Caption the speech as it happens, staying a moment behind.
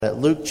At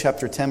Luke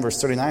chapter 10,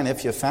 verse 39,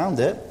 if you found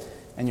it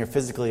and you're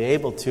physically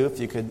able to, if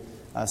you could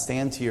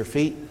stand to your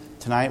feet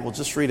tonight, we'll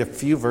just read a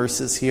few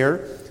verses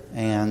here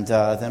and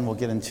then we'll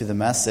get into the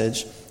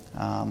message.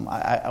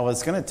 I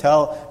was going to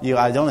tell you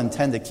I don't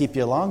intend to keep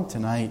you long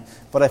tonight,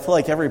 but I feel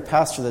like every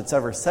pastor that's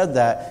ever said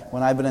that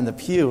when I've been in the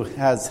pew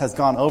has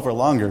gone over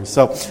longer.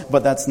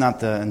 But that's not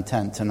the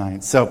intent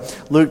tonight. So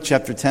Luke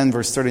chapter 10,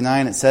 verse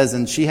 39, it says,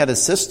 "And she had a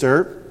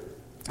sister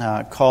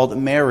called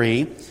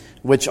Mary,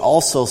 which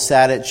also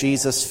sat at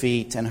Jesus'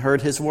 feet and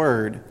heard his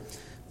word.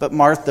 But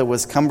Martha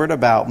was cumbered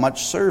about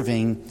much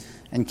serving,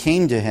 and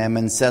came to him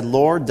and said,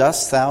 Lord,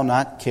 dost thou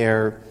not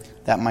care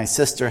that my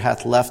sister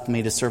hath left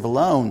me to serve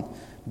alone?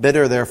 Bid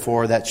her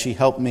therefore that she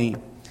help me.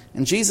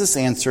 And Jesus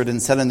answered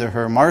and said unto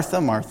her, Martha,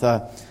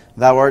 Martha,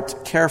 thou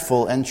art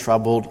careful and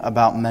troubled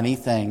about many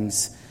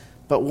things,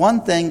 but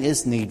one thing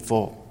is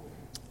needful.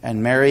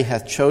 And Mary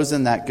hath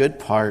chosen that good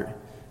part,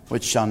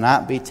 which shall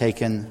not be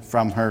taken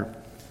from her.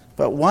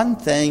 But one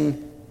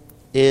thing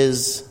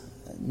is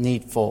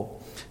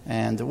needful."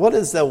 And what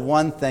is the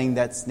one thing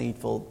that's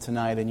needful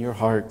tonight in your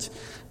heart?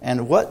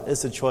 And what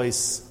is the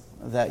choice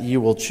that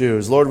you will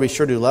choose? Lord, we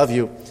sure do love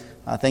you.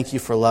 Thank you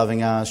for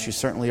loving us. You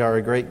certainly are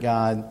a great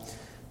God.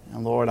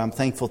 And Lord, I'm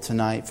thankful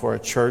tonight for a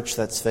church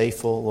that's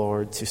faithful,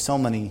 Lord, to so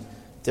many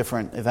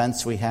different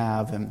events we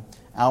have and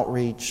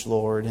outreach,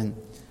 Lord, and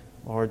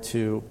Lord,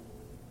 to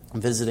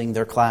visiting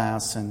their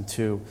class and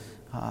to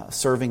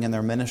serving in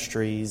their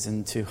ministries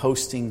and to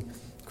hosting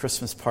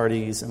Christmas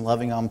parties and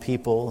loving on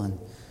people and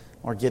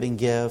or getting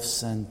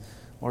gifts and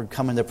Lord,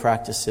 coming to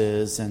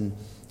practices and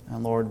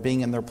Lord,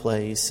 being in their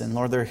place. And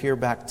Lord, they're here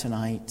back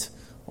tonight.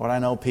 Lord, I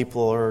know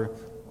people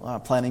are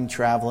planning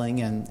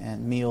traveling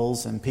and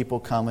meals and people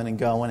coming and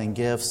going and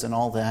gifts and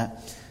all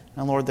that.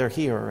 And Lord, they're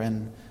here,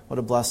 and what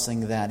a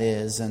blessing that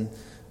is. And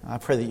I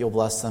pray that you'll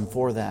bless them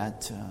for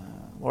that.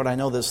 Lord, I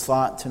know this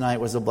thought tonight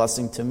was a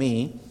blessing to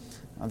me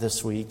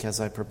this week as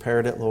I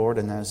prepared it, Lord,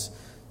 and as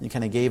you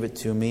kind of gave it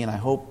to me, and I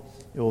hope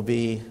it will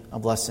be a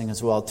blessing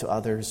as well to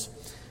others.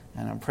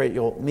 And I pray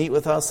you'll meet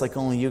with us like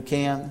only you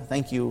can.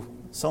 Thank you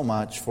so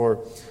much for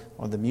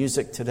the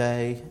music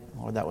today,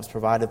 Lord, that was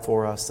provided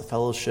for us, the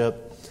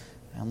fellowship,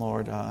 and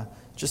Lord,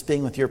 just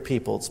being with your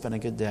people. It's been a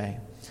good day.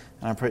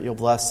 And I pray you'll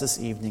bless this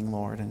evening,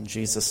 Lord, in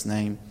Jesus'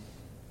 name.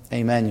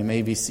 Amen. You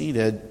may be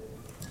seated.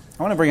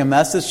 I want to bring a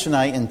message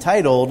tonight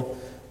entitled,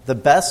 The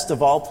Best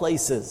of All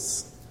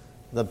Places.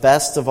 The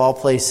best of all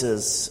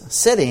places,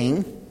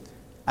 sitting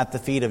at the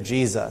feet of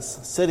Jesus.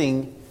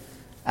 Sitting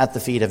at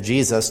the feet of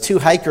Jesus. Two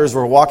hikers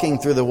were walking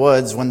through the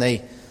woods when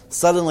they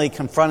suddenly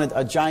confronted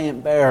a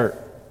giant bear.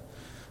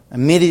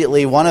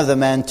 Immediately, one of the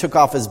men took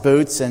off his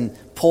boots and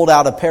pulled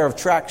out a pair of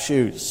track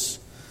shoes.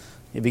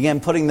 He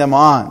began putting them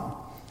on.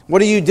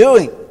 "What are you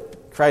doing?"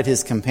 cried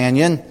his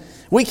companion.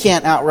 "We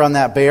can't outrun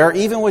that bear,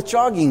 even with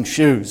jogging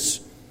shoes."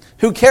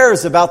 "Who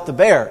cares about the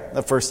bear?"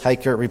 the first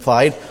hiker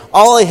replied.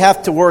 "All I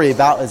have to worry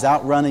about is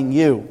outrunning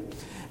you."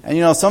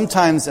 And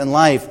sometimes in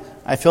life,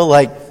 I feel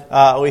like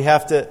we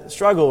have to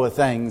struggle with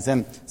things.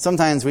 And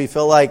sometimes we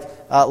feel like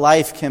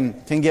life can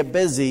get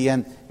busy.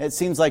 And it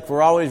seems like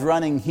we're always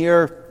running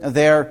here,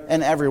 there,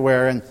 and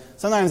everywhere. And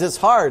sometimes it's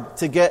hard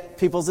to get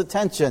people's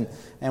attention.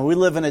 And we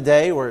live in a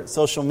day where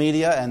social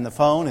media and the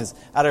phone is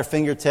at our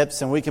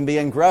fingertips, and we can be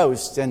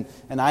engrossed in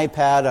an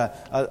iPad,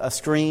 a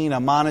screen, a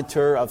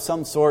monitor of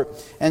some sort.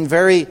 And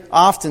very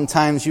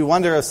oftentimes you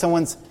wonder if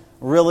someone's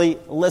really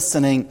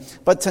listening.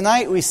 But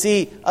tonight we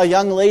see a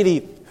young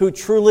lady who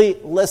truly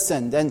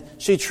listened, and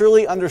she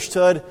truly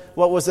understood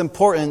what was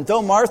important.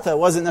 Though Martha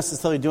wasn't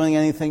necessarily doing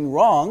anything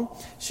wrong,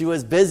 she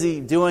was busy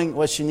doing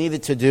what she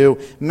needed to do.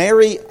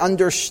 Mary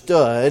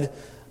understood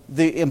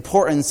the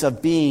importance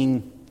of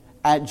being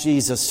at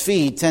Jesus'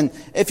 feet. And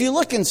if you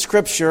look in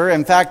Scripture,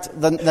 in fact,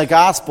 the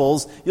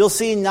Gospels, you'll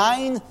see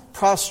 9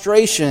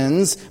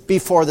 prostrations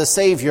before the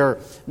Savior.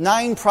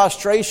 9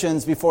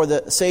 prostrations before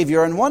the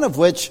Savior, and one of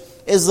which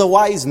is the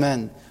wise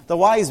men. The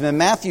wise men,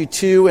 Matthew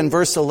 2 and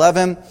verse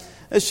 11.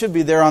 This should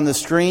be there on the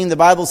screen. The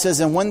Bible says,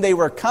 "And when they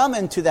were come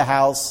into the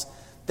house,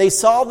 they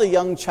saw the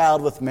young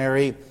child with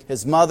Mary,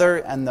 his mother,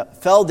 and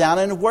fell down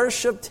and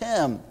worshipped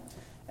him.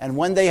 And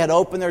when they had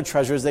opened their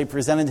treasures, they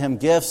presented him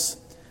gifts,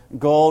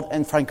 gold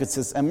and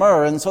frankincense and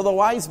myrrh." And so the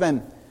wise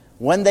men,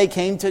 when they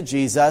came to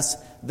Jesus,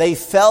 they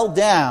fell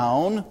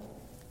down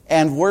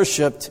and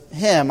worshipped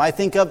him. I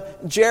think of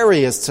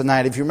Jairus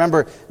tonight. If you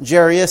remember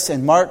Jairus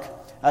in Mark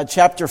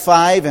chapter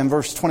 5 and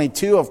verse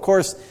 22, of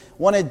course,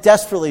 wanted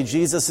desperately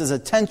Jesus'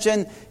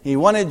 attention. He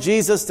wanted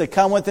Jesus to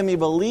come with him. He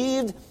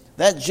believed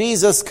that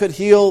Jesus could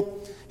heal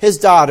his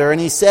daughter.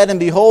 And he said, "And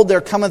behold, there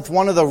cometh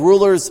one of the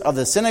rulers of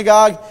the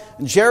synagogue,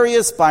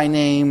 Jairus by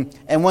name.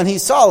 And when he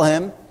saw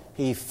him,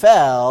 he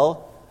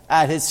fell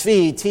at his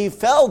feet." He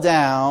fell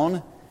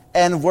down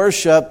and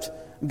worshipped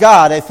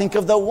God. I think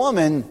of the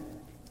woman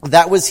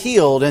that was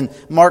healed in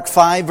Mark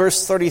 5,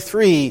 verse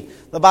 33.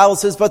 The Bible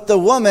says, "But the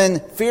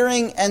woman,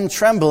 fearing and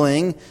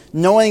trembling,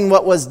 knowing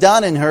what was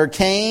done in her,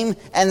 came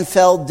and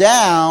fell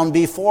down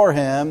before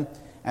him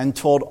and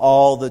told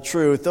all the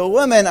truth. The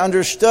woman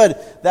understood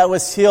that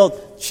was healed.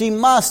 She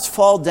must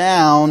fall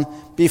down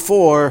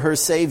before her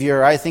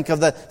Savior. I think of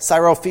the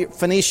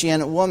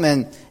Syrophoenician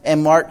woman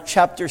in Mark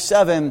chapter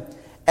 7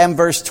 and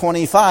verse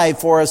 25.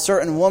 For a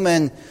certain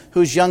woman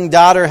whose young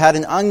daughter had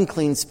an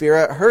unclean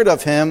spirit heard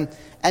of him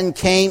and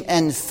came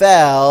and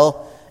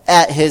fell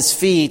at his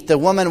feet. The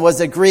woman was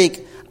a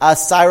Greek, a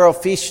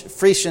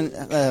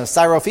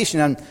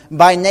Syrophoenician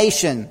by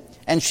nation,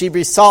 and she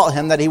besought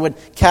him that he would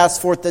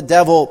cast forth the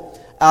devil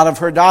out of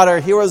her daughter.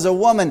 Here was a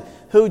woman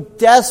who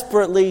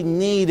desperately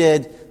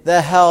needed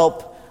the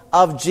help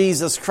of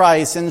Jesus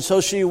Christ, and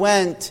so she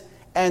went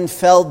and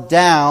fell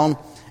down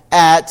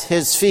at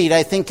his feet.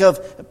 I think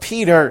of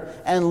Peter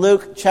and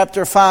Luke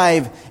chapter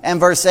 5 and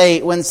verse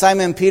 8. When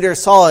Simon Peter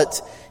saw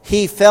it,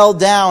 he fell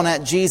down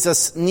at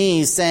Jesus'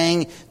 knees,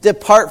 saying,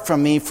 "Depart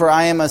from me, for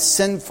I am a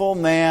sinful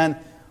man,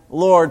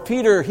 Lord."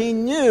 Peter, he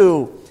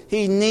knew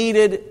he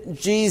needed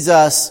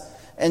Jesus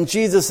and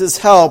Jesus'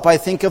 help. I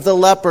think of the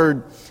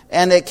leopard.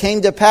 And it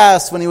came to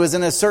pass when he was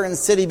in a certain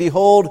city,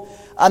 behold,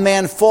 a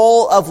man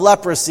full of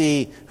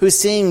leprosy, who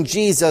seeing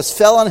Jesus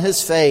fell on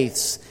his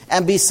face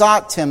and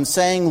besought him,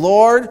 saying,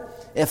 "Lord,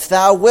 if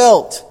thou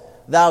wilt,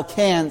 thou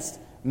canst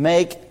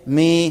make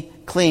me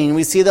clean."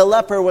 We see the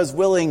leper was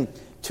willing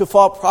to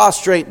fall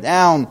prostrate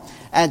down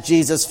at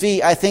Jesus'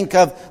 feet. I think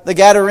of the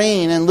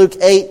Gadarene in Luke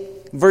 8,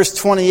 verse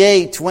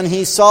 28. When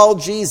he saw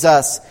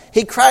Jesus,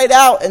 he cried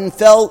out and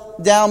fell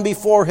down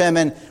before him,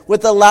 and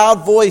with a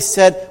loud voice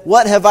said,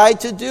 "What have I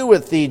to do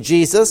with thee,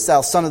 Jesus,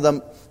 thou Son of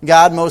the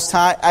God Most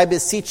High? I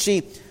beseech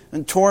thee,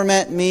 and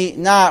torment me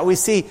not." We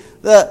see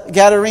the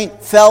Gadarene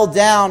fell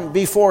down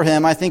before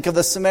him. I think of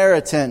the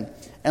Samaritan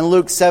in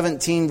Luke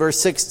 17, verse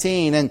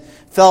 16, and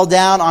fell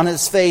down on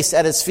his face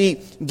at his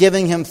feet,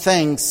 giving him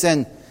thanks,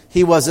 and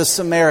he was a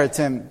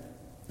Samaritan.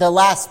 The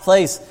last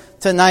place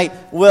tonight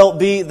will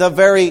be the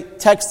very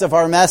text of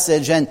our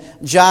message. And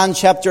John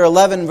chapter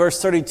 11, verse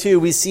 32,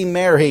 we see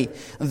Mary.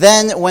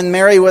 Then when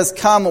Mary was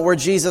come where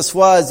Jesus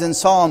was and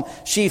saw him,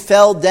 she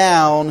fell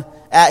down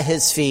at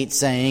his feet,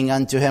 saying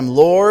unto him,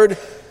 "Lord,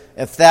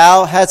 if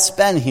thou hadst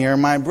been here,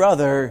 my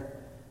brother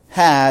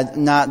had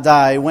not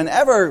died."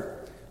 Whenever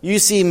you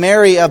see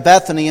Mary of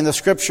Bethany in the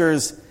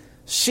scriptures,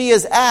 she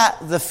is at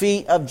the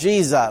feet of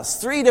Jesus.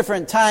 3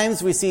 different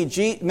times we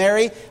see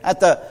Mary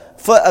at the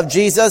foot of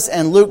Jesus.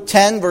 In Luke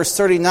 10, verse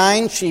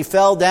 39, she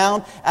fell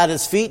down at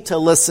his feet to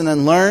listen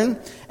and learn.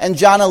 In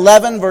John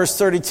 11, verse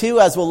 32,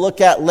 as we'll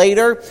look at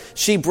later,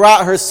 she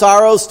brought her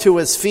sorrows to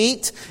his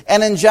feet.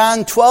 And in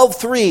John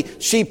 12:3,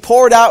 she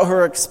poured out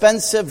her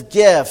expensive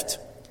gift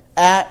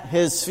at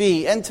his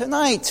feet. And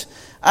tonight,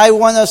 I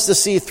want us to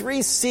see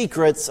 3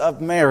 secrets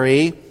of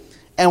Mary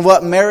and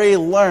what Mary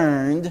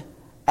learned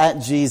at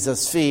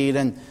Jesus' feet.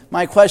 And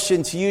my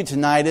question to you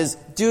tonight is,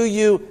 do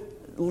you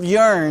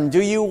yearn?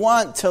 Do you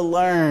want to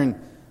learn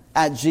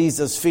at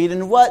Jesus' feet?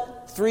 And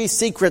what 3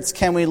 secrets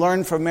can we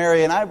learn from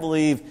Mary? And I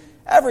believe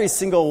every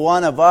single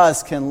one of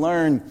us can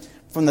learn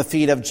from the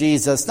feet of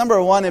Jesus.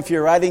 Number 1, if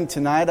you're writing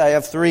tonight, I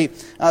have 3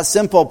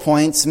 simple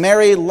points.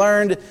 Mary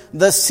learned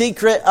the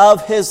secret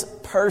of his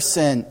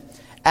person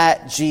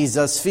at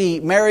Jesus'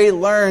 feet. Mary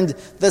learned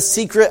the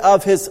secret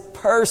of his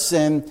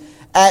person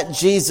at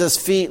Jesus'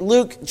 feet.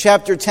 Luke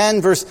chapter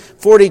 10, verse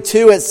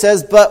 42, it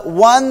says, "But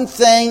one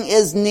thing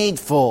is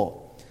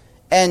needful,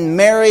 and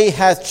Mary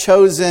hath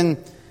chosen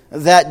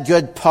that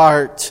good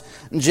part."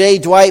 J.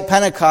 Dwight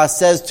Pentecost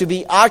says, "To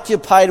be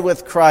occupied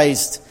with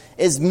Christ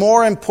is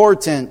more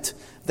important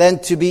than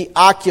to be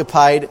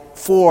occupied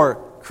for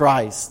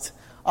Christ."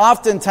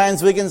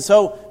 Oftentimes we can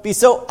be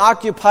so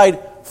occupied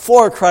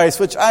for Christ,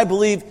 which I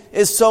believe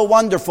is so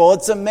wonderful.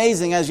 It's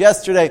amazing. As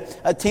yesterday,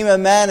 a team of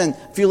men and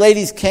a few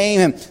ladies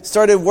came and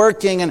started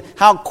working, and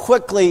how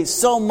quickly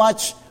so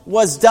much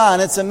was done.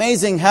 It's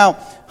amazing how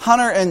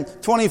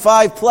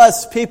 125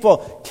 plus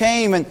people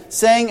came and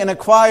sang in a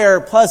choir,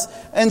 plus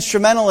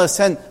instrumentalists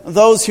and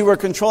those who were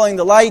controlling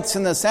the lights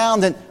and the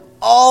sound, and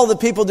all the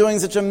people doing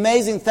such an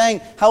amazing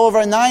thing. How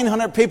over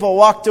 900 people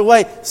walked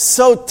away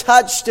so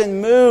touched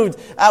and moved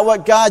at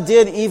what God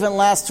did even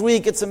last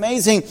week. It's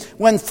amazing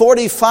when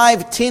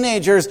 45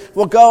 teenagers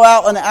will go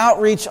out on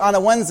outreach on a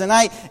Wednesday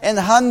night, and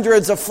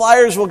hundreds of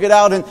flyers will get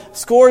out, and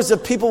scores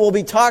of people will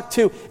be talked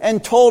to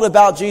and told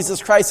about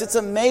Jesus Christ. It's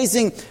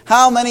amazing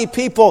how many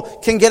people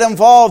can get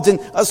involved in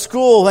a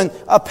school and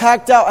a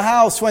packed out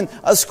house, when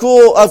a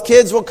school of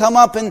kids will come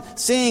up and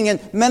sing and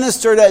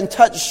minister to and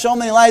touch so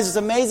many lives. It's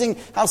amazing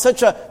how such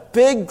a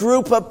big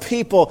group of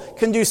people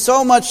can do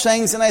so much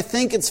things, and I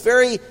think it's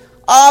very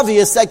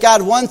obvious that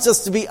God wants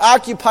us to be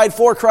occupied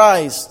for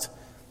Christ.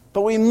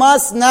 But we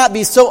must not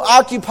be so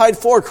occupied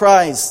for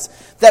Christ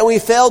that we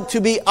fail to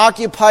be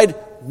occupied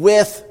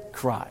with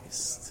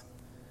Christ.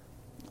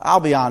 I'll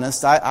be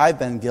honest, I've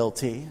been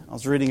guilty. I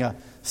was reading a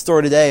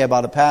story today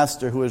about a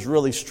pastor who was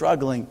really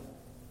struggling,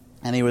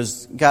 and he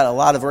got a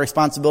lot of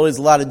responsibilities,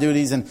 a lot of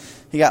duties, and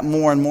he got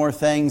more and more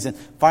things. And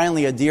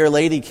finally, a dear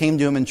lady came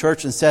to him in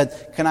church and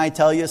said, "Can I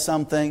tell you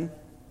something?"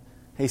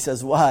 He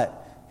says, "What?"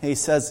 She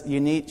says,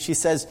 you need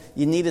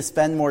to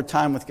spend more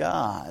time with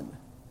God.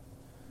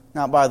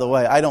 Now, by the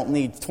way, I don't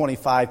need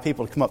 25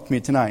 people to come up to me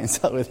tonight and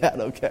tell me that,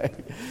 okay?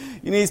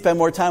 You need to spend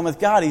more time with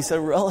God. He said,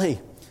 really?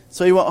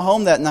 So he went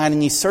home that night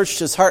and he searched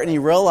his heart and he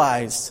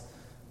realized,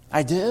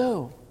 I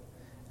do.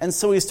 And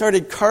so he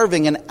started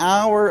carving an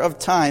hour of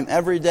time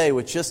every day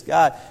with just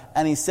God.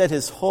 And he said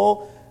his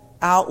whole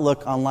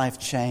outlook on life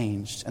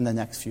changed in the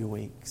next few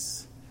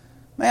weeks.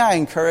 May I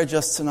encourage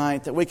us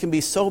tonight that we can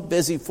be so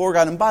busy for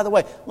God. And by the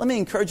way, let me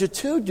encourage you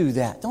to do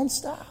that. Don't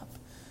stop.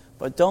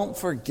 But don't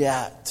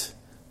forget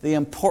the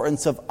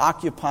importance of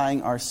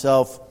occupying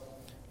ourselves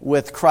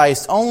with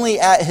Christ. Only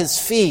at His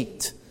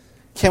feet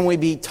can we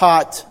be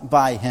taught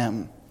by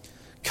Him.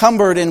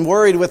 Cumbered and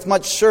worried with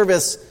much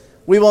service,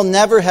 we will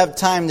never have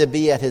time to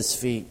be at His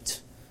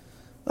feet.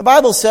 The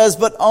Bible says,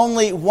 but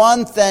only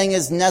one thing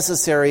is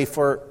necessary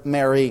for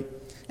Mary,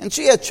 and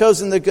she had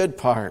chosen the good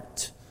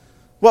part.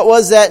 What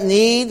was that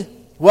need?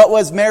 What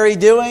was Mary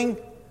doing?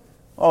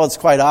 Oh, it's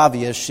quite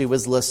obvious. She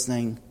was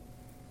listening.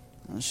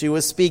 She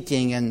was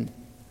speaking, and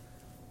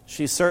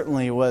she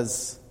certainly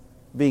was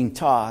being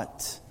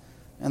taught.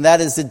 And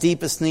that is the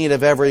deepest need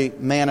of every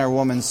man or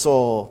woman's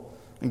soul.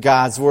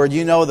 God's Word.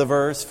 You know the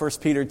verse,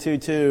 1 Peter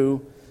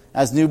 2:2.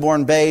 As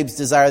newborn babes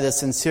desire the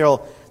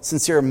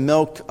sincere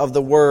milk of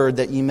the Word,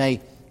 that ye may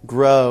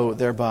grow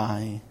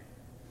thereby.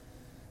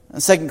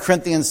 2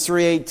 Corinthians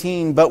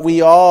 3:18. But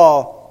we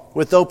all,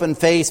 with open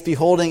face,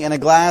 beholding in a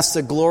glass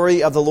the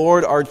glory of the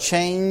Lord, are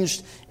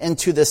changed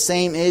into the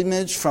same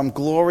image from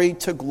glory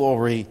to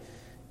glory,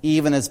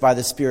 even as by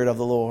the Spirit of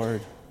the Lord.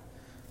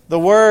 The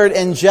Word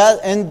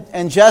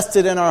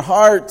ingested in our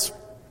heart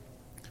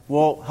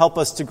will help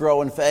us to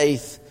grow in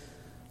faith.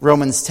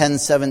 Romans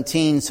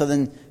 10:17. So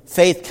then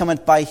faith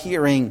cometh by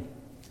hearing,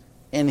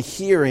 and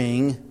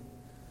hearing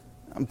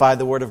by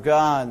the Word of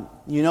God.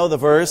 You know the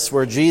verse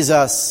where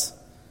Jesus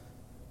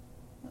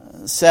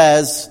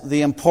says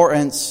the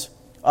importance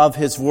of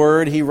His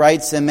Word. He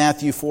writes in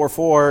Matthew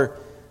 4:4,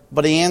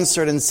 but He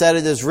answered and said,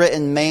 it is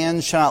written,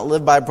 man shall not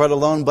live by bread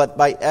alone, but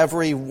by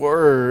every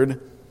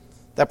word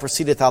that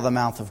proceedeth out of the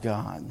mouth of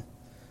God.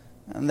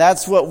 And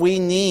that's what we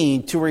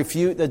need to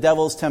refute the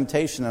devil's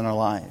temptation in our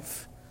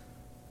life.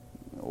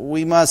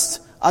 We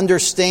must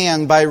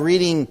understand by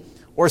reading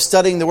or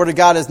studying the Word of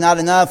God is not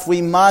enough.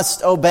 We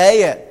must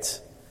obey it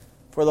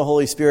for the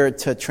Holy Spirit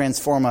to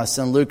transform us.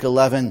 In Luke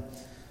 11,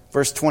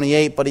 verse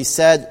 28, but He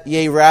said,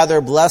 yea, rather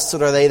blessed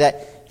are they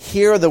that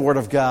hear the Word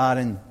of God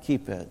and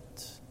keep it.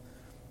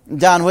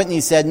 Don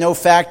Whitney said, no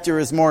factor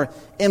is more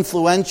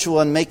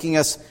influential in making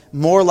us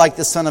more like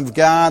the Son of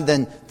God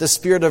than the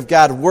Spirit of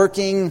God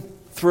working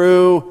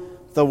through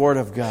the Word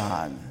of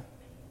God.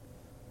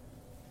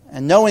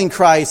 And knowing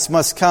Christ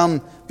must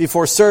come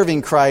before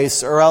serving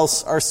Christ, or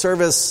else our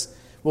service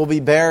will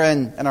be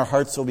barren and our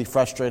hearts will be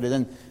frustrated.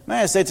 And may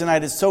I say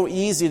tonight, it's so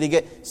easy to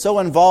get so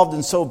involved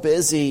and so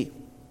busy,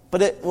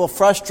 but it will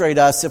frustrate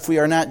us if we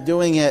are not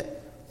doing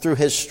it through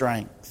His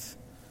strength,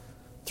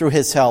 through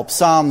His help.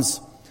 Psalms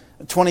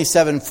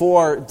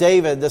 27:4,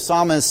 David, the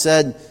psalmist,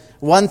 said,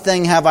 one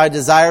thing have I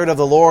desired of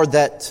the Lord,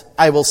 that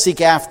I will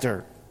seek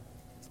after,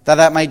 that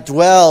I might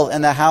dwell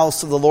in the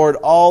house of the Lord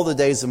all the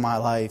days of my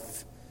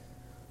life,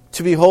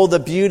 to behold the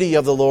beauty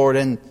of the Lord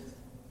and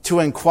to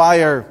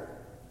inquire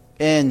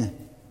in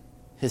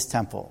His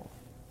temple.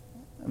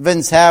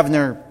 Vince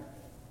Havner,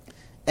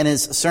 in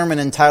his sermon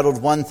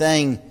entitled One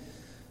Thing,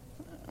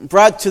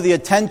 brought to the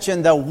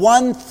attention the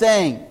one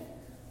thing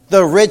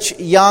the rich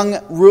young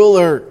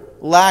ruler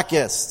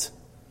lackest.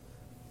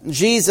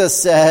 Jesus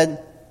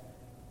said,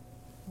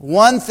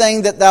 one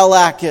thing that thou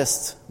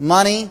lackest,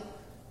 money,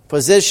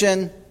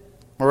 position,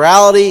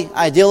 morality,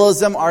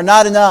 idealism, are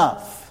not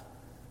enough.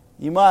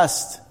 You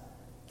must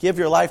give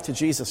your life to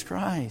Jesus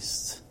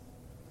Christ.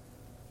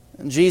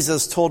 And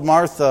Jesus told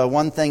Martha,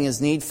 one thing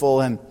is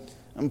needful, and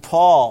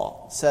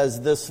Paul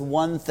says, this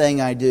one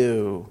thing I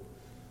do.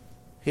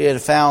 He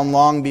had found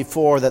long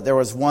before that there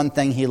was one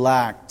thing he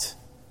lacked.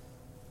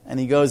 And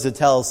he goes to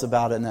tell us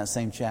about it in that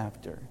same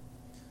chapter.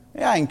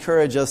 May I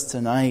encourage us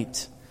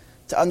tonight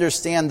to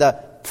understand the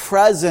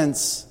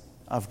presence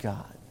of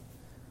God.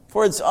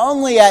 For it's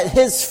only at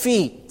His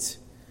feet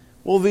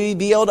will we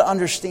be able to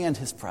understand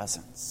His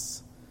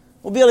presence.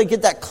 We'll be able to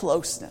get that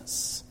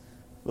closeness.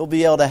 We'll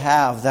be able to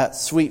have that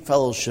sweet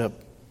fellowship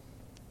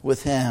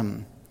with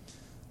Him.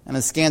 In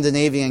a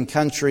Scandinavian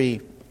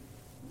country,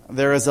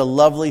 there is a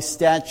lovely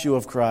statue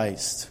of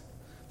Christ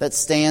that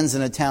stands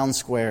in a town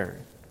square.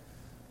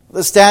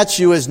 The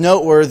statue is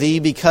noteworthy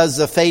because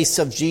the face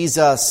of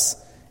Jesus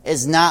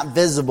is not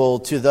visible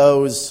to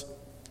those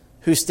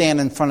who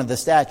stand in front of the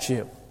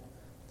statue.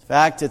 In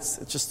fact, it's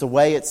just the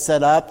way it's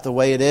set up, the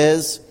way it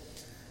is.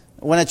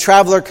 When a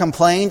traveler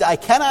complained, I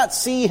cannot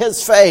see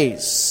His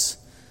face,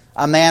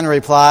 a man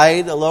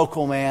replied, a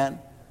local man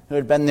who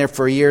had been there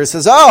for years,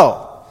 says,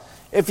 oh,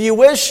 if you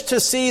wish to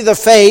see the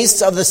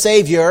face of the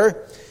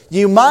Savior,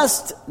 you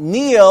must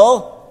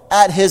kneel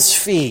at His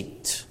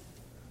feet.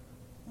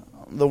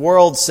 The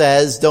world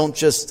says, don't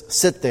just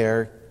sit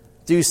there,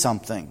 do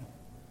something.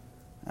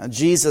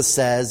 Jesus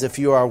says, if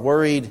you are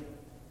worried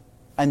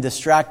and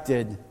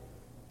distracted,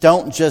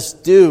 don't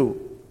just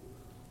do,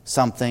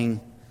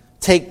 something.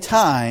 Take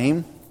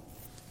time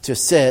to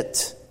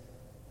sit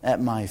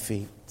at my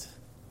feet.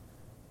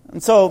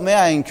 And so may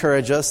I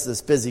encourage us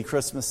this busy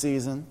Christmas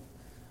season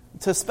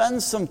to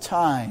spend some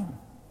time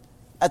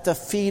at the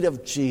feet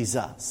of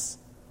Jesus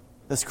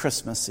this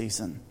Christmas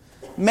season.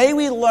 May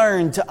we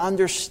learn to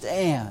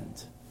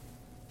understand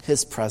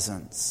His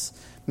presence.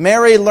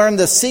 Mary learned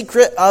the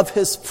secret of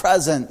His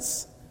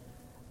presence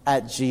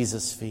at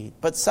Jesus' feet.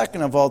 But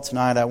second of all,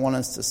 tonight I want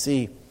us to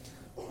see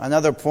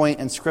another point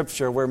in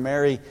Scripture where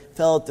Mary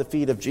fell at the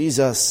feet of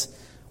Jesus.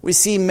 We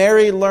see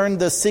Mary learned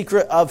the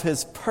secret of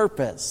His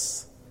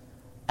purpose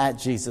at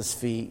Jesus'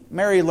 feet.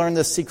 Mary learned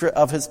the secret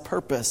of His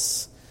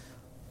purpose.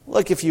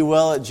 Look, if you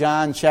will, at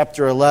John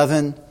chapter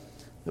 11.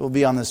 It will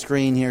be on the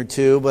screen here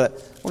too, but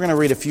we're going to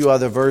read a few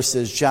other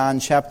verses. John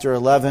chapter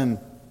 11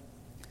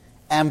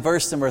 and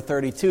verse number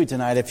 32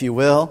 tonight, if you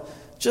will.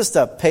 Just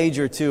a page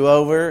or two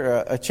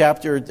over, a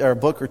chapter or a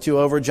book or two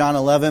over, John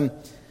 11,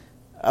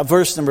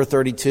 verse number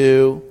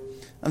 32.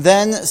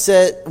 Then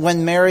said,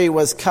 when Mary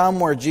was come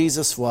where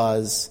Jesus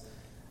was,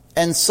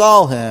 and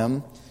saw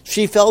Him,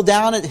 she fell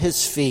down at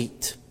His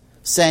feet,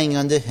 saying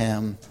unto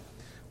Him,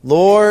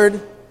 Lord,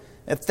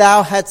 if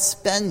Thou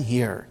hadst been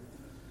here,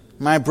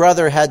 my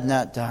brother had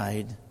not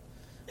died.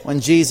 When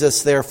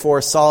Jesus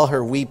therefore saw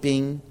her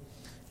weeping,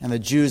 and the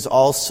Jews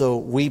also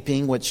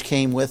weeping which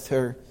came with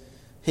her,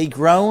 He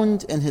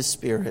groaned in His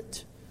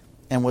spirit,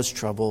 and was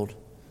troubled,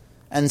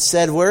 and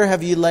said, Where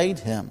have ye laid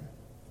Him?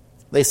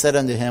 They said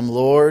unto Him,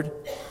 Lord,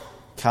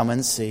 come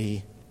and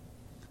see.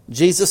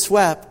 Jesus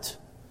wept.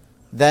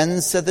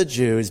 Then said the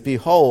Jews,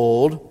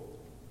 Behold,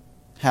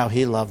 how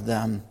He loved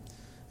them.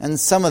 And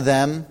some of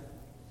them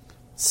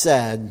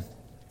said,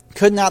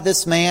 Could not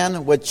this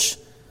man which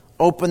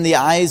opened the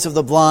eyes of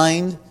the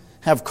blind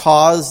have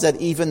caused that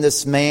even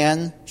this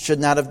man should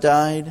not have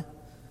died?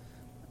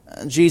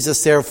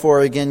 Jesus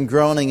therefore, again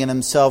groaning in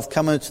Himself,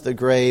 cometh to the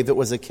grave. It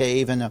was a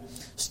cave, and a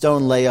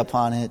stone lay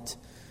upon it.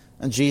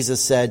 And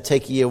Jesus said,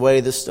 Take ye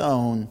away the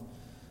stone.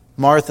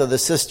 Martha, the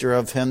sister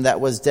of him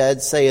that was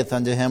dead, saith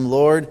unto Him,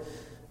 Lord,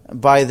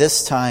 by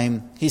this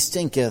time he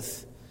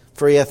stinketh,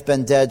 for he hath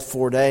been dead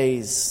 4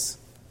 days.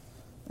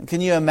 And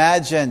can you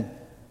imagine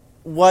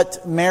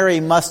what Mary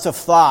must have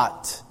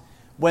thought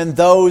when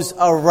those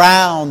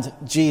around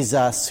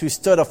Jesus, who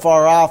stood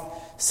afar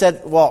off,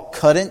 said, Well,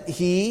 couldn't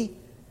He?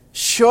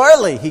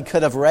 Surely He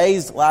could have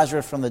raised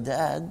Lazarus from the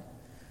dead.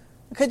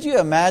 Could you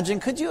imagine?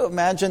 Could you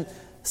imagine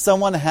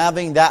someone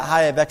having that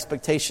high of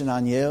expectation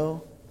on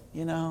you?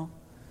 You know?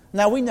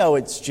 Now we know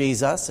it's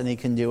Jesus and He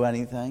can do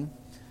anything.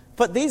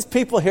 But these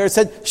people here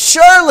said,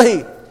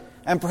 Surely!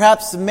 And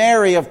perhaps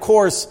Mary, of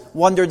course,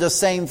 wondered the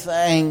same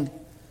thing.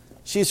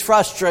 She's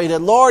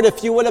frustrated. Lord,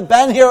 if you would have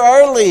been here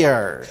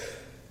earlier.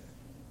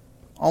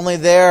 Only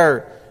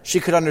there she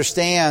could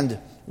understand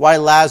why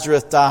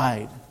Lazarus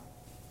died.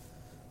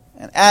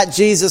 And at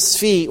Jesus'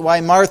 feet,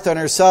 why Martha and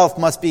herself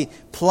must be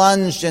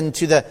plunged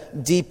into the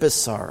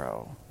deepest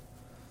sorrow.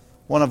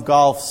 One of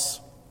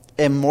golf's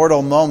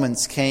immortal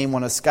moments came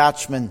when a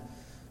Scotchman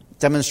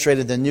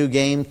demonstrated the new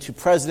game to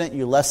President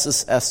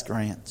Ulysses S.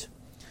 Grant.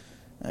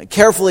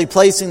 Carefully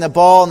placing the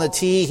ball on the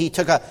tee, he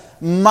took a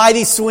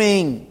mighty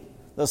swing.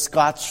 The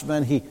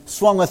Scotchman, he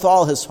swung with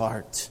all his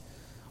heart,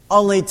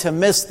 only to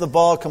miss the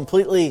ball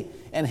completely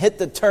and hit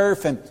the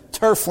turf, and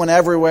turf went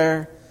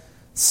everywhere.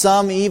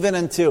 Some even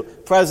into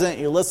President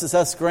Ulysses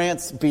S.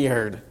 Grant's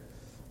beard.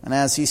 And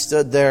as he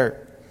stood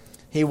there,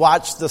 he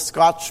watched the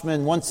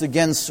Scotchman once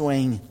again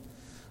swing.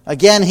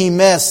 Again he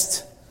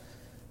missed.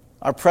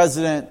 Our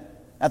president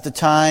at the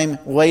time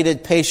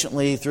waited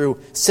patiently through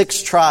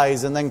 6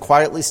 tries and then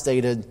quietly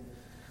stated,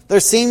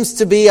 There seems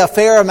to be a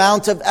fair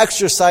amount of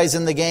exercise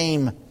in the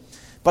game,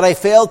 but I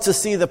failed to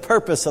see the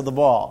purpose of the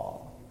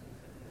ball.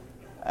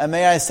 And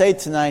may I say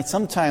tonight,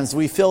 sometimes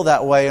we feel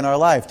that way in our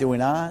life, do we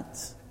not?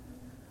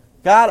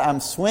 God, I'm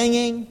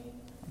swinging,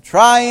 I'm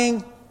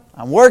trying,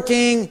 I'm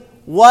working.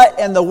 What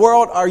in the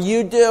world are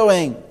you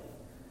doing?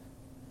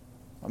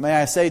 But may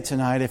I say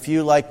tonight, if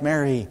you, like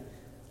Mary,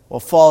 will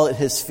fall at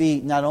His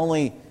feet, not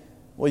only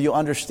will you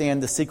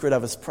understand the secret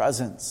of His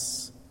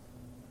presence,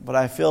 but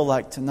I feel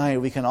like tonight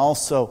we can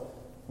also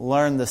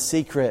learn the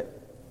secret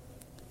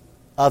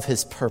of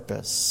His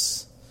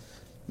purpose.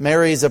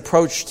 Mary's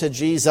approach to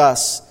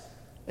Jesus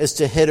is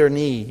to hit her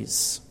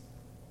knees,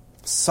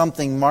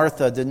 something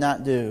Martha did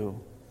not do.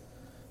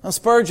 Now,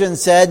 Spurgeon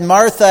said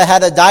Martha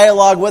had a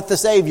dialogue with the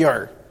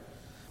Savior,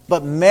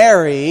 but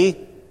Mary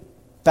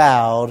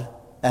bowed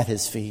at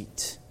His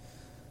feet.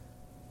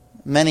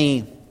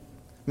 Mary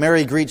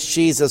greets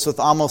Jesus with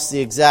almost the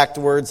exact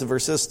words of her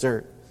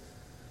sister.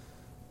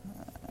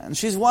 And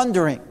she's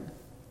wondering,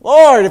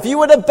 Lord, if you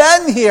would have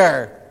been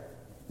here,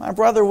 my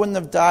brother wouldn't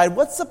have died.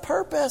 What's the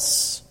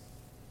purpose?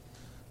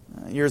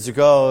 Years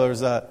ago, there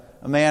was a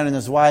man and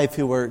his wife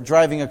who were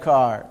driving a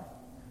car.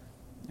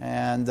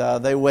 And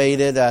they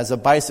waited as a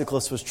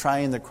bicyclist was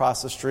trying to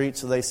cross the street,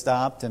 so they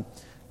stopped and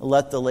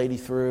let the lady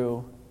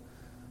through.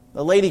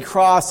 The lady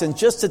crossed, and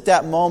just at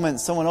that moment,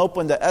 someone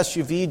opened the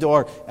SUV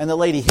door, and the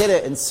lady hit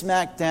it and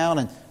smacked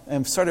down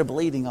and started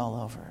bleeding all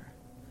over.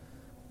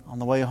 On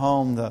the way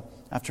home,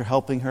 after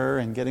helping her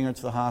and getting her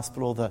to the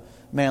hospital, the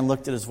man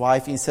looked at his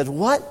wife and he said,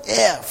 "What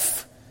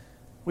if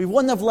we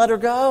wouldn't have let her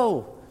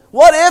go?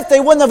 What if they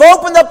wouldn't have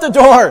opened up the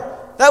door?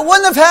 That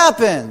wouldn't have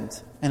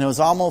happened." And it was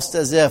almost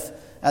as if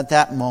at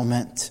that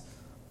moment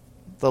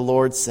the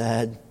Lord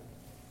said,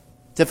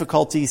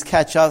 difficulties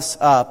catch us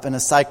up in a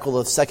cycle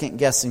of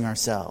second-guessing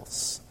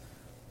ourselves.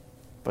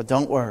 But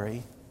don't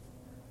worry,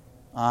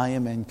 I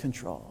am in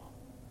control.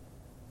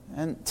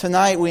 And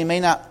tonight we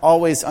may not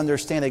always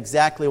understand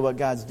exactly what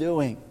God's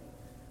doing,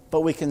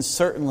 but we can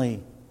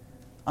certainly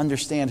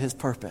understand His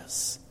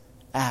purpose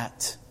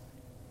at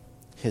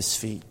His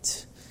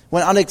feet.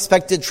 When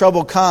unexpected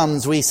trouble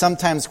comes, we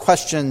sometimes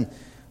question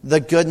the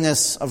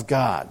goodness of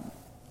God.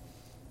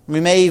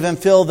 We may even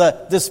feel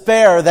the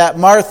despair that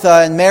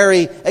Martha and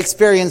Mary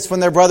experienced when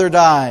their brother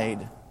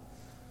died.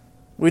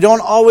 We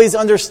don't always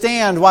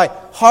understand why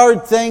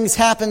hard things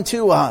happen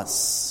to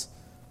us.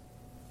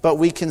 But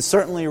we can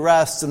certainly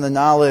rest in the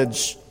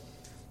knowledge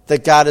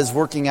that God is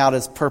working out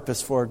His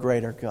purpose for a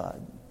greater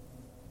good.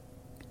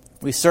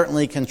 We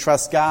certainly can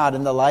trust God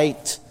when the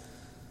light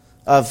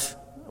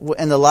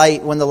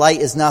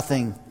is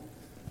nothing.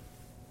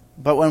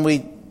 But when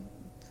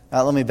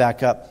let me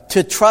back up.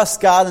 To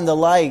trust God in the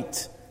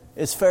light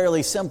is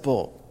fairly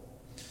simple.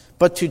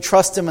 But to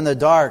trust Him in the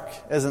dark,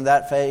 isn't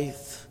that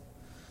faith?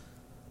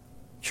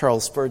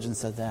 Charles Spurgeon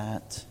said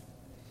that.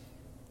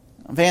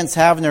 Vance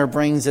Havner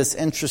brings this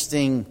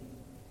interesting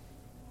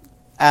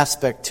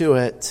aspect to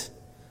it.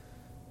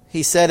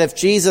 He said if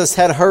Jesus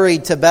had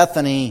hurried to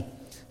Bethany,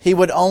 He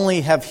would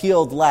only have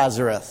healed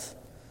Lazarus.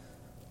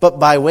 But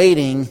by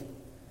waiting,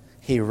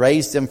 He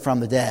raised him from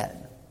the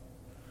dead.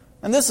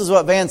 And this is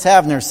what Vance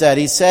Havner said.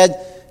 He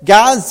said,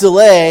 God's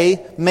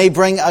delay may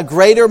bring a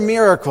greater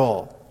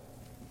miracle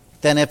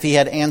than if He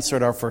had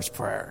answered our first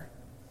prayer.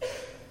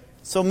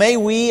 So may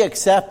we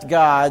accept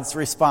God's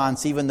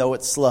response even though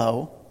it's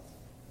slow,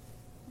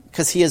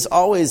 because He is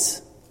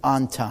always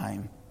on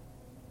time,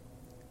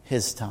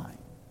 His time.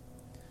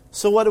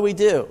 So what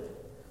do?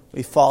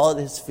 We fall at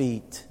His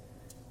feet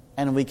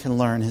and we can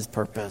learn His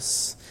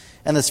purpose.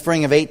 In the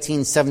spring of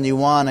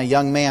 1871, a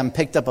young man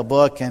picked up a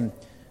book and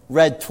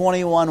read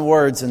 21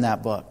 words in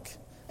that book.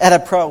 It had a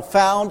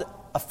profound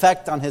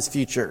effect on his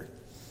future.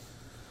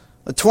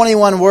 The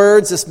 21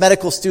 words this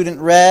medical student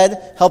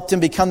read helped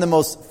him become the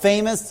most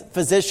famous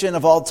physician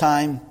of all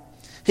time.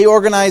 He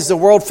organized the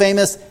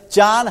world-famous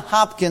Johns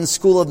Hopkins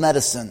School of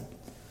Medicine.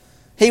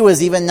 He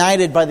was even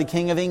knighted by the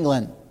King of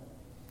England.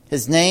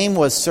 His name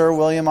was Sir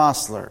William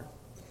Osler.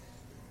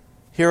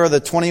 Here are the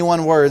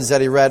 21 words that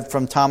he read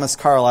from Thomas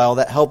Carlyle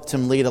that helped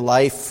him lead a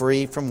life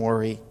free from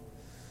worry.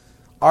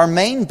 Our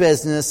main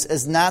business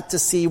is not to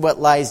see what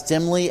lies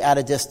dimly at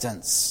a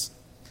distance,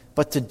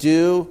 but to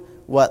do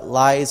what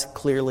lies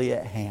clearly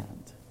at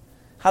hand.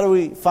 How do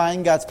we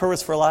find God's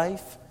purpose for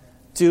life?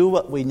 Do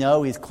what we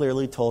know He's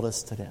clearly told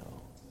us to do.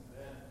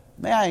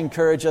 May I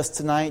encourage us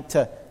tonight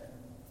to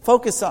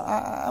focus on,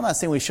 I'm not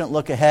saying we shouldn't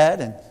look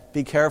ahead and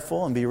be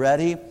careful and be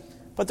ready,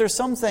 but there's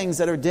some things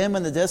that are dim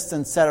in the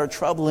distance that are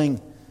troubling.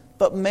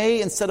 But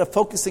may, instead of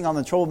focusing on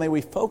the trouble, may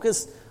we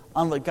focus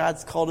on what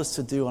God's called us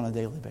to do on a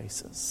daily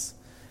basis.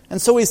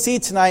 And so we see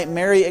tonight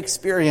Mary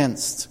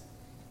experienced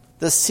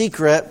the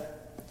secret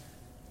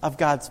of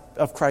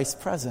Christ's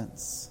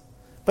presence.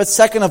 But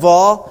second of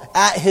all,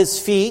 at His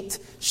feet,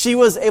 she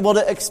was able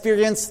to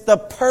experience the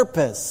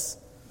purpose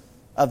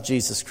of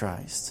Jesus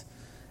Christ.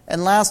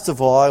 And last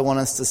of all, I want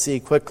us to see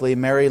quickly,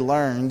 Mary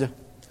learned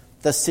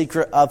the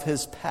secret of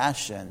His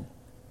passion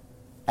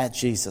at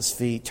Jesus'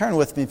 feet. Turn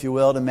with me, if you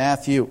will, to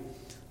Matthew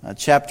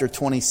chapter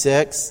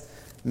 26.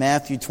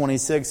 Matthew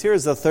 26.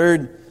 Here's the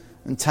third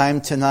time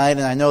tonight,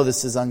 and I know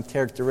this is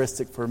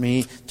uncharacteristic for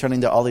me,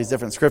 turning to all these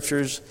different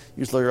scriptures.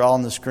 Usually they're all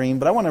on the screen,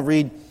 but I want to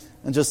read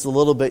just a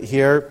little bit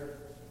here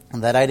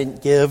that I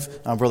didn't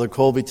give Brother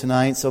Colby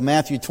tonight. So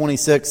Matthew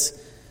 26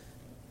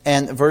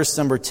 and verse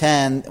number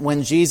 10,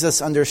 when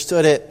Jesus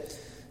understood it,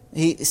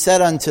 He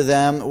said unto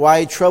them,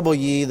 Why trouble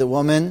ye the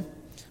woman?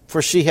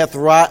 For she hath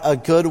wrought a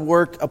good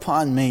work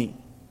upon me.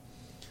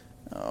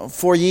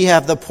 For ye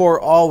have the poor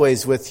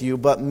always with you,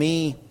 but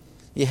me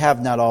ye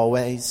have not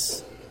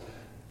always.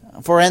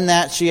 For in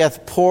that she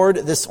hath poured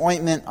this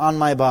ointment on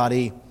my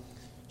body,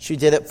 she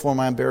did it for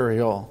my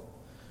burial.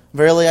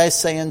 Verily I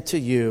say unto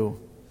you,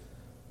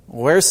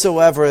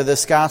 wheresoever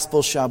this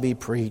gospel shall be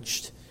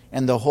preached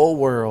in the whole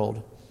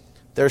world,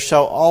 there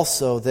shall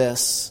also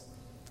this,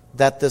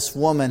 that this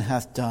woman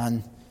hath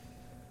done,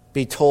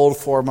 be told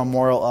for a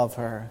memorial of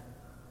her.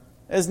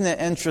 Isn't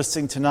it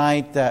interesting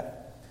tonight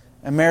that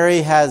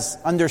Mary has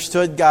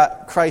understood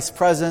Christ's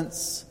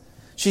presence?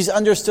 She's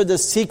understood the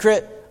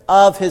secret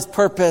of His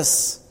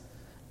purpose.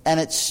 And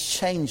it's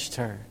changed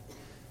her,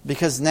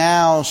 because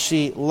now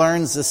she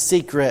learns the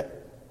secret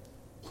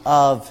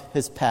of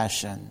His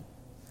passion.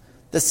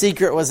 The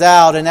secret was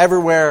out, and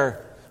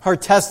everywhere her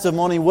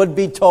testimony would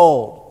be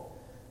told,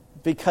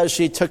 because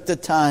she took the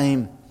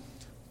time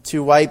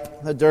to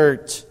wipe the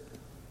dirt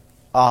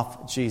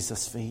off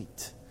Jesus'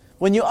 feet.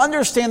 When you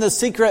understand the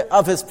secret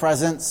of His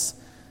presence,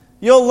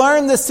 You'll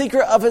learn the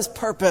secret of His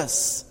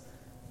purpose.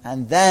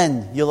 And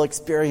then you'll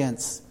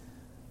experience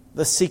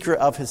the secret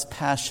of His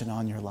passion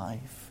on your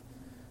life.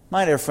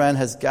 My dear friend,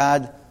 has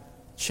God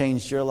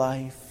changed your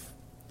life?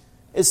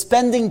 Is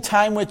spending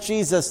time with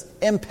Jesus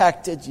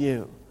impacted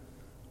you?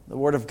 The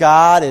Word of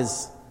God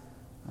is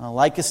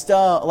like a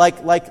stone,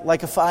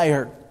 like a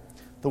fire.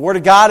 The Word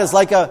of God is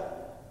like a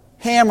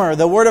hammer.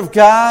 The Word of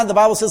God, the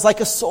Bible says, like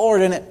a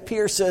sword, and it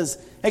pierces.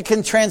 It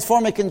can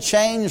transform, it can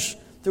change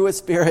through its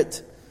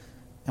Spirit.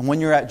 And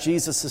when you're at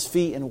Jesus'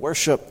 feet in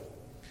worship,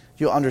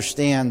 you'll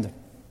understand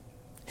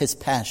His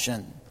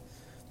passion.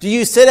 Do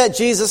you sit at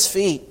Jesus'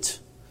 feet?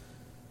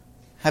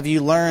 Have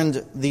you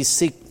learned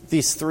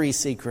these three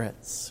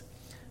secrets?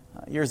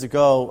 Years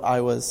ago,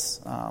 I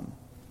was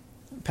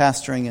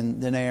pastoring in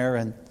Denair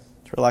and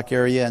Turlock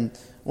area, and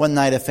one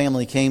night a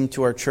family came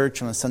to our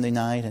church on a Sunday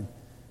night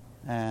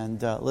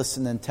and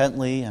listened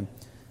intently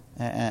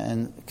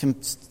and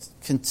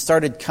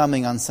started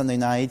coming on Sunday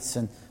nights,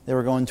 and they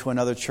were going to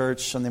another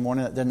church Sunday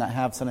morning that did not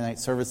have Sunday night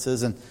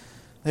services, and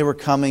they were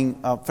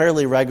coming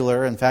fairly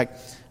regular. In fact,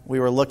 we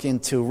were looking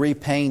to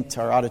repaint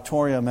our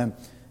auditorium, and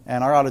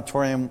our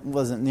auditorium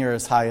wasn't near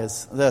as high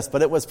as this,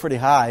 but it was pretty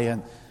high,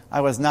 and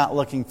I was not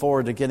looking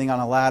forward to getting on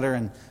a ladder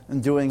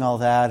and doing all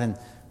that. And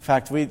in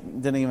fact, we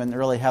didn't even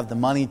really have the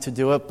money to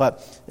do it,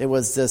 but it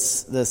was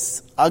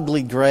this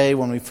ugly gray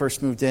when we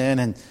first moved in,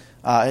 and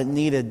it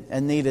needed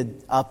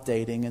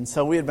updating. And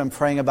so we had been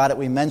praying about it.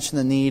 We mentioned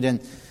the need,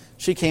 and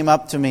she came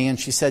up to me and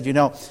she said,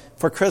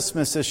 for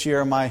Christmas this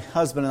year, my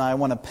husband and I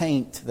want to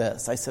paint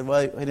this. I said,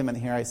 wait a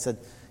minute here. I said,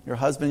 your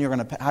husband, you're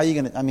going to, how are you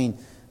going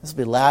to, this will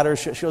be ladders.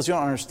 She goes, you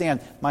don't understand.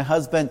 My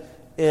husband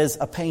is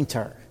a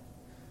painter.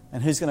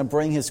 And who's going to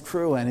bring his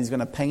crew in? He's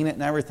going to paint it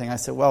and everything. I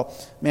said, well,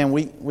 man,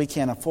 we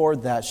can't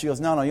afford that. She goes,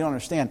 no, you don't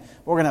understand.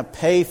 We're going to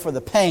pay for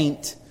the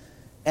paint,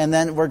 and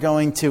then we're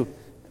going to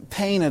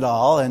paint it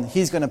all, and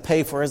he's going to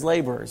pay for his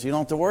laborers. You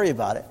don't have to worry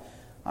about it.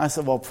 I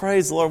said, well,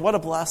 praise the Lord. What a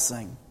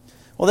blessing.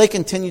 Well, they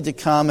continued to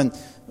come, and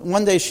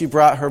one day she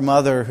brought her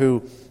mother,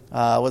 who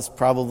was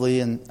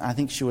probably, I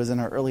think she was in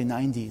her early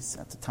 90s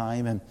at the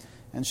time,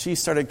 and she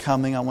started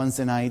coming on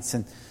Wednesday nights,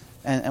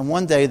 and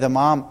one day the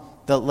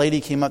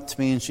lady came up to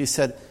me and she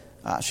said,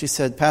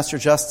 Pastor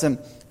Justin,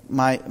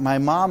 my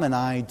mom and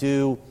I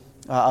do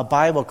a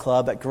Bible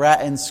club at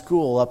Grattan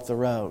School up the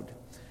road.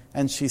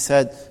 And she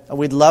said,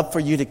 we'd love for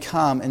you to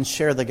come and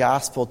share the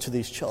gospel to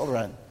these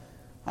children.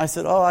 I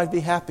said, I'd be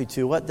happy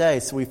to. What day?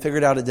 So we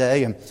figured out a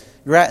day. And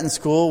Grattan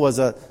School was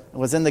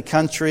in the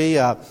country.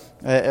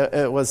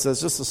 It was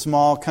just a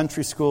small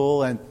country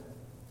school. And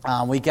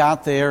we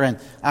got there, and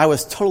I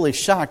was totally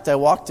shocked. I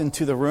walked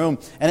into the room,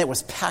 and it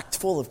was packed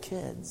full of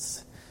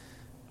kids.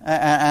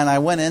 And I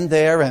went in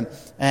there,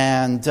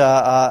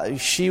 and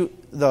she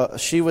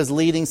was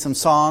leading some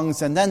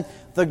songs, and then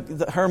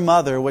her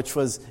mother, which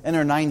was in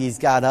her 90s,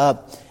 got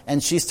up,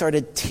 and she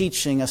started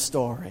teaching a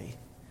story.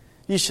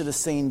 You should have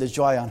seen the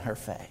joy on her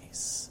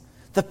face,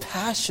 the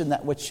passion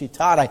that which she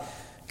taught. I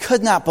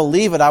could not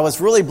believe it. I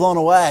was really blown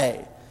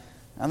away.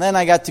 And then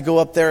I got to go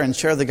up there and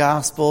share the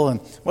gospel,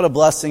 and what a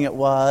blessing it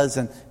was,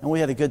 and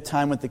we had a good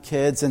time with the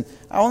kids. And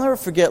I'll never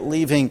forget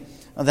leaving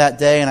that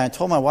day, and I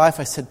told my wife,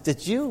 I said,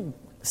 did you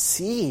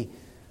see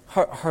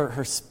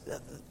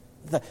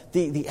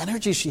the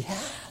energy she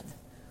had?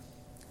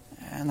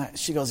 And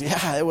she goes,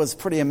 yeah, it was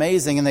pretty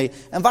amazing. And they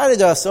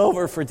invited us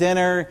over for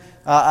dinner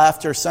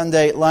after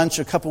Sunday lunch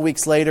a couple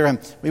weeks later, and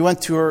we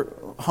went to her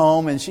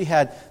home, and she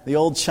had the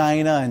old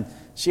china, and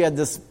she had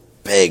this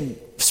big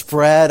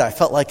spread. I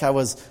felt like I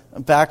was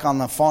back on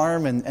the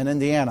farm in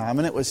Indiana.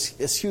 It was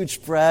this huge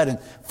spread and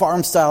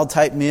farm-style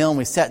type meal, and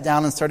we sat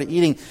down and started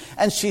eating.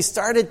 And she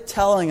started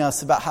telling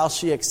us about how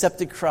she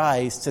accepted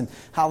Christ and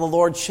how the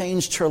Lord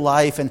changed her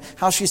life and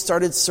how she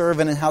started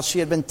serving and how she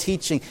had been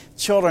teaching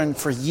children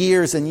for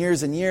years and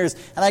years and years.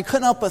 And I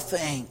couldn't help but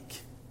think,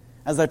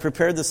 as I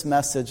prepared this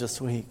message this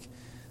week,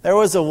 there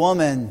was a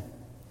woman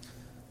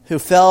who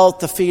fell at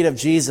the feet of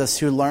Jesus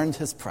who learned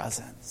His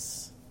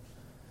presence.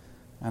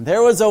 And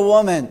there was a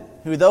woman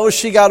who, though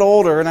she got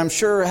older, and I'm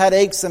sure had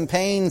aches and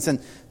pains and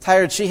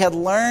tired, she had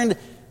learned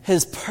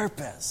His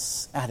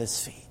purpose at His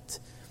feet.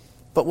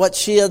 But what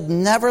she had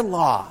never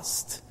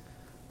lost,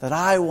 that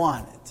I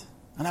wanted,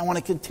 and I want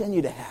to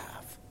continue to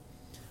have,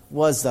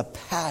 was the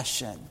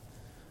passion,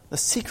 the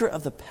secret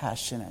of the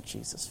passion at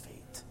Jesus'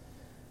 feet.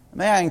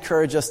 May I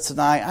encourage us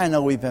tonight? I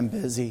know we've been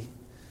busy,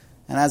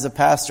 and as a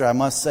pastor, I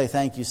must say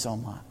thank you so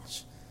much.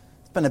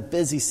 It's been a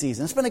busy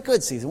season. It's been a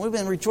good season. We've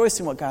been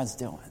rejoicing what God's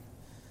doing.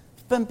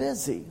 It's been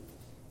busy.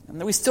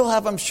 And we still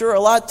have, I'm sure, a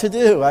lot to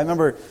do. I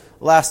remember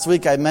last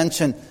week I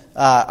mentioned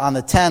on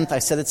the 10th, I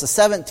said it's the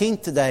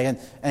 17th today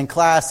in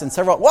class, and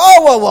several,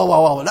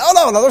 whoa,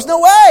 no, there's no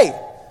way.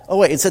 Oh,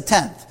 wait, it's the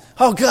 10th.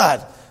 Oh,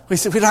 good. We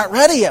said we're not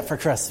ready yet for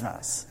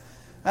Christmas.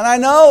 And I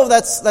know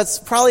that's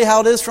probably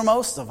how it is for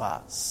most of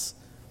us.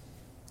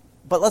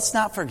 But let's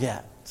not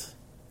forget,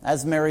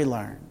 as Mary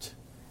learned,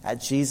 at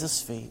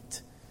Jesus'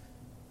 feet,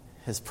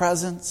 His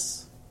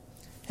presence,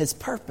 His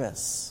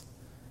purpose,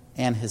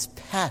 and His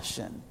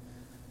passion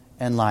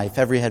in life.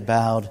 Every head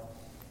bowed,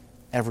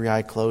 every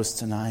eye closed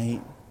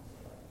tonight.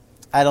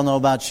 I don't know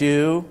about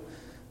you.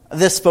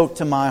 This spoke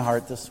to my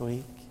heart this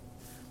week,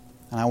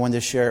 and I wanted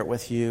to share it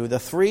with you. The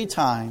 3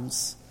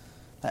 times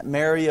that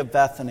Mary of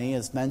Bethany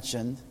is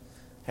mentioned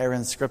here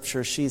in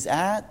Scripture, she's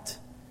at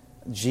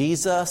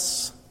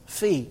Jesus'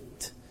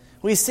 feet.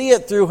 We see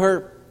it through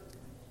her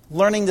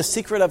learning the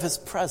secret of His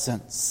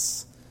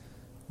presence.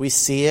 We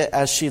see it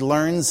as she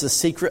learns the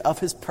secret of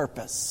His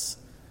purpose.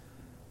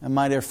 And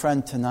my dear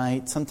friend,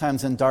 tonight,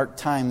 sometimes in dark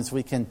times,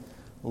 we can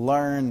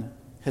learn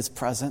His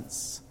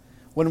presence.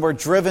 When we're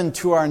driven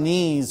to our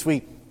knees,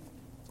 we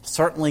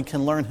certainly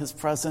can learn His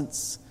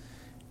presence.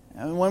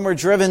 And when we're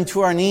driven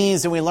to our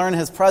knees and we learn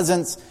His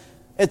presence,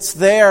 it's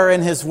there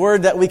in His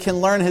Word that we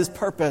can learn His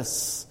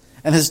purpose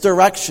and His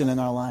direction in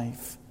our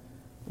life.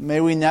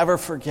 May we never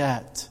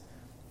forget,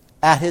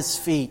 at His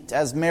feet,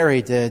 as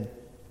Mary did,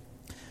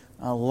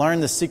 learn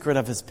the secret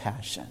of His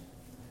passion.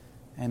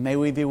 And may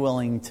we be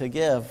willing to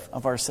give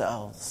of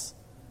ourselves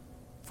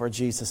for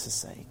Jesus'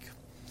 sake.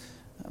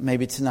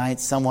 Maybe tonight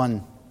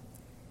someone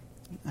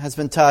has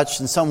been touched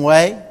in some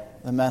way.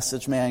 The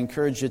message, may I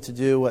encourage you to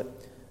do what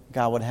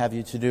God would have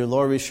you to do.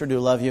 Lord, we sure do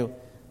love you.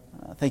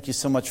 Thank you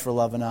so much for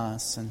loving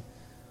us. And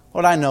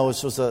Lord, I know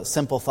this was a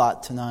simple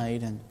thought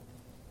tonight. And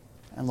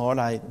Lord,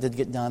 I did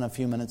get done a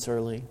few minutes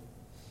early.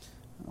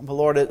 But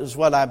Lord, it is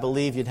what I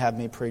believe you'd have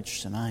me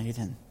preach tonight.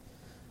 And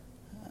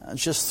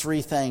just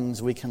 3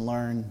 things we can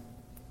learn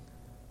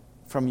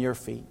from your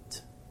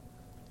feet: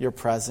 your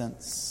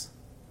presence,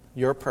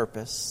 your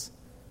purpose,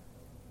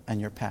 and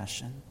your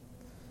passion.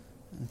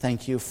 And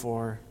thank you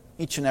for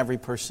each and every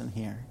person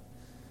here,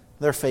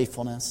 their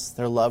faithfulness,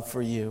 their love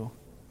for you,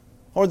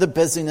 or the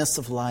busyness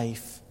of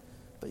life.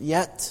 But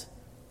yet,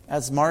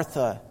 as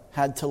Martha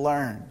had to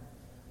learn,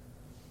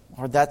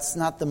 Lord, that's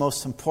not the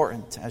most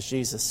important, as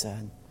Jesus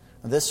said.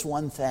 This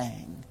one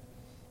thing,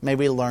 may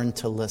we learn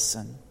to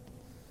listen.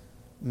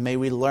 May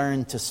we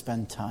learn to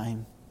spend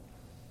time.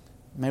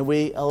 May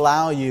we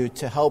allow you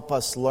to help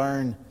us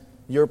learn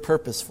your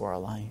purpose for our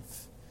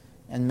life.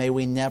 And may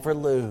we never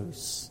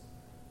lose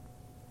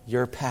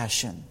your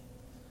passion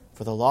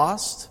for the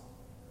lost,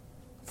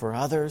 for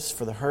others,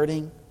 for the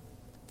hurting,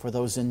 for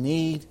those in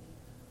need.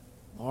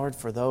 Lord,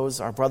 for those,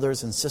 our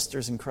brothers and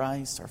sisters in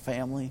Christ, our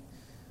family.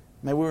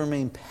 May we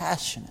remain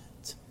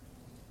passionate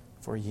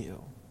for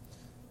you.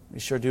 We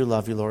sure do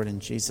love you, Lord, in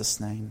Jesus'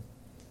 name.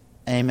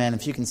 Amen.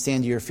 If you can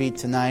stand to your feet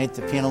tonight,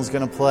 the piano's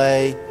going to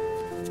play.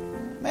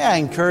 May I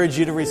encourage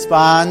you to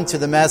respond to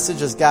the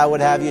message as God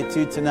would have you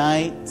to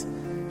tonight.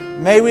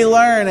 May we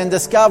learn and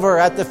discover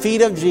at the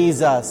feet of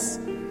Jesus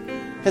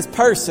His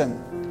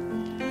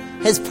person,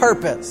 His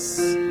purpose,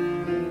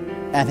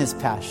 and His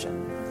passion.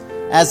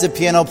 As the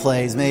piano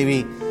plays, may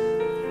we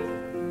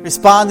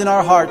respond in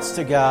our hearts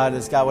to God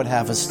as God would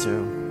have us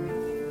to.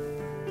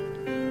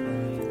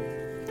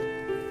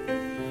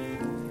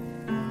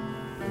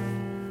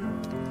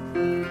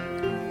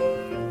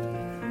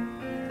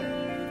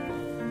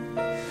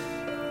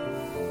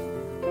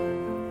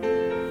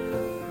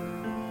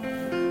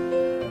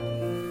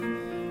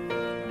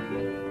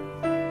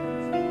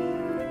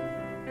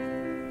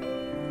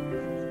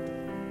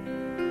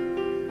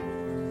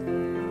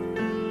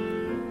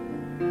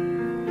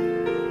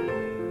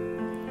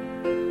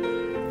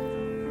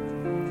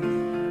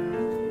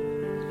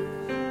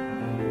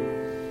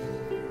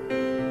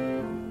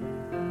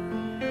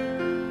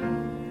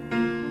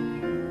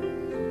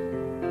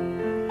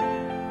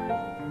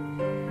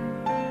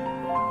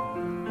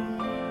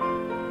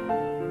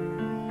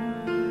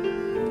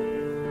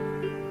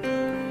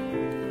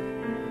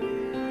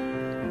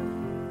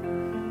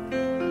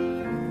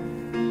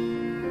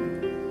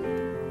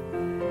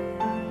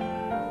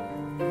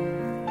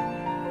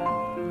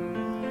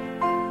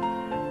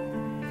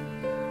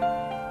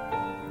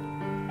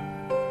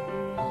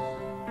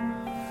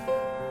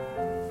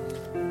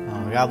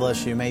 God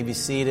bless you. You may be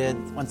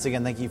seated. Once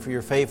again, thank you for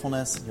your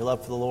faithfulness, your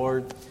love for the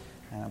Lord.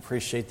 And I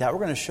appreciate that. We're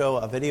going to show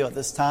a video at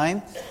this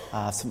time,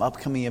 some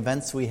upcoming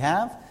events we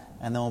have,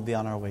 and then we'll be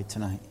on our way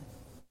tonight.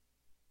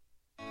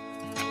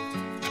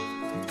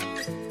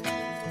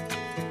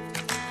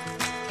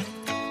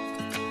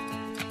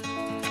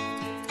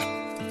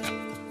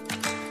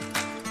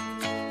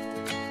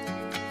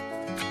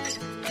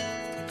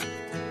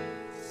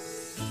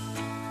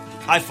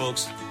 Hi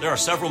folks, there are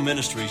several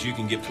ministries you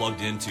can get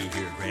plugged into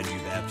here at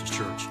Grandview Baptist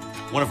Church.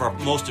 One of our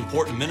most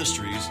important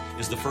ministries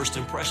is the First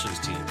Impressions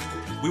team.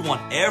 We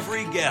want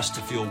every guest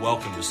to feel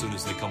welcomed as soon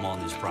as they come on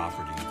this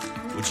property.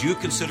 Would you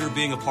consider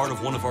being a part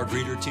of one of our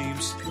greeter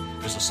teams?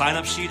 There's a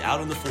sign-up sheet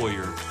out in the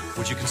foyer.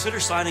 Would you consider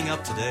signing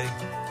up today?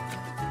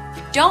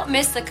 Don't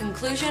miss the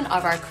conclusion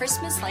of our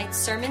Christmas Lights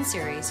sermon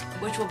series,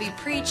 which will be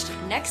preached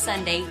next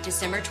Sunday,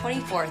 December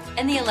 24th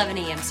in the 11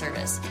 a.m.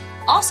 service.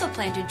 Also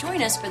plan to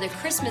join us for the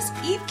Christmas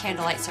Eve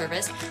candlelight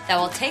service that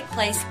will take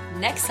place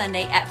next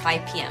Sunday at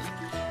 5 p.m.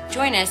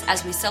 Join us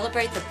as we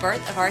celebrate the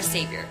birth of our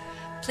Savior.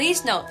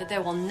 Please note that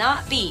there will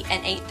not be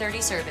an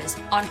 8:30 service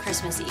on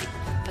Christmas Eve,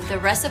 but the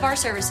rest of our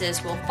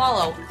services will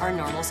follow our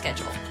normal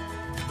schedule.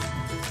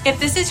 If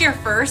this is your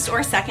first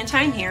or second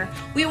time here,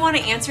 we want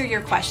to answer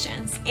your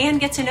questions and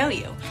get to know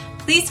you.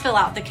 Please fill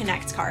out the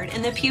Connect card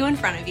in the pew in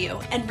front of you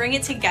and bring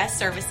it to guest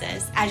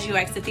services as you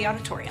exit the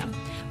auditorium.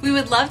 We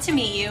would love to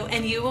meet you,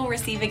 and you will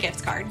receive a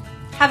gift card.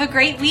 Have a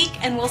great week,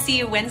 and we'll see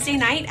you Wednesday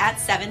night at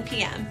 7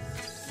 p.m.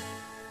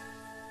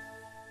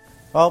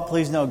 Well,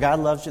 please know God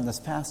loves you and this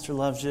pastor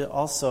loves you.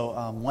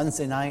 Also,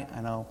 Wednesday night,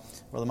 I know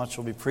Brother Much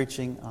will be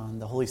preaching on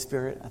the Holy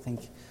Spirit. I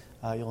think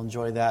you'll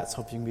enjoy that, so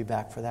hope you can be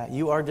back for that.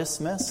 You are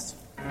dismissed.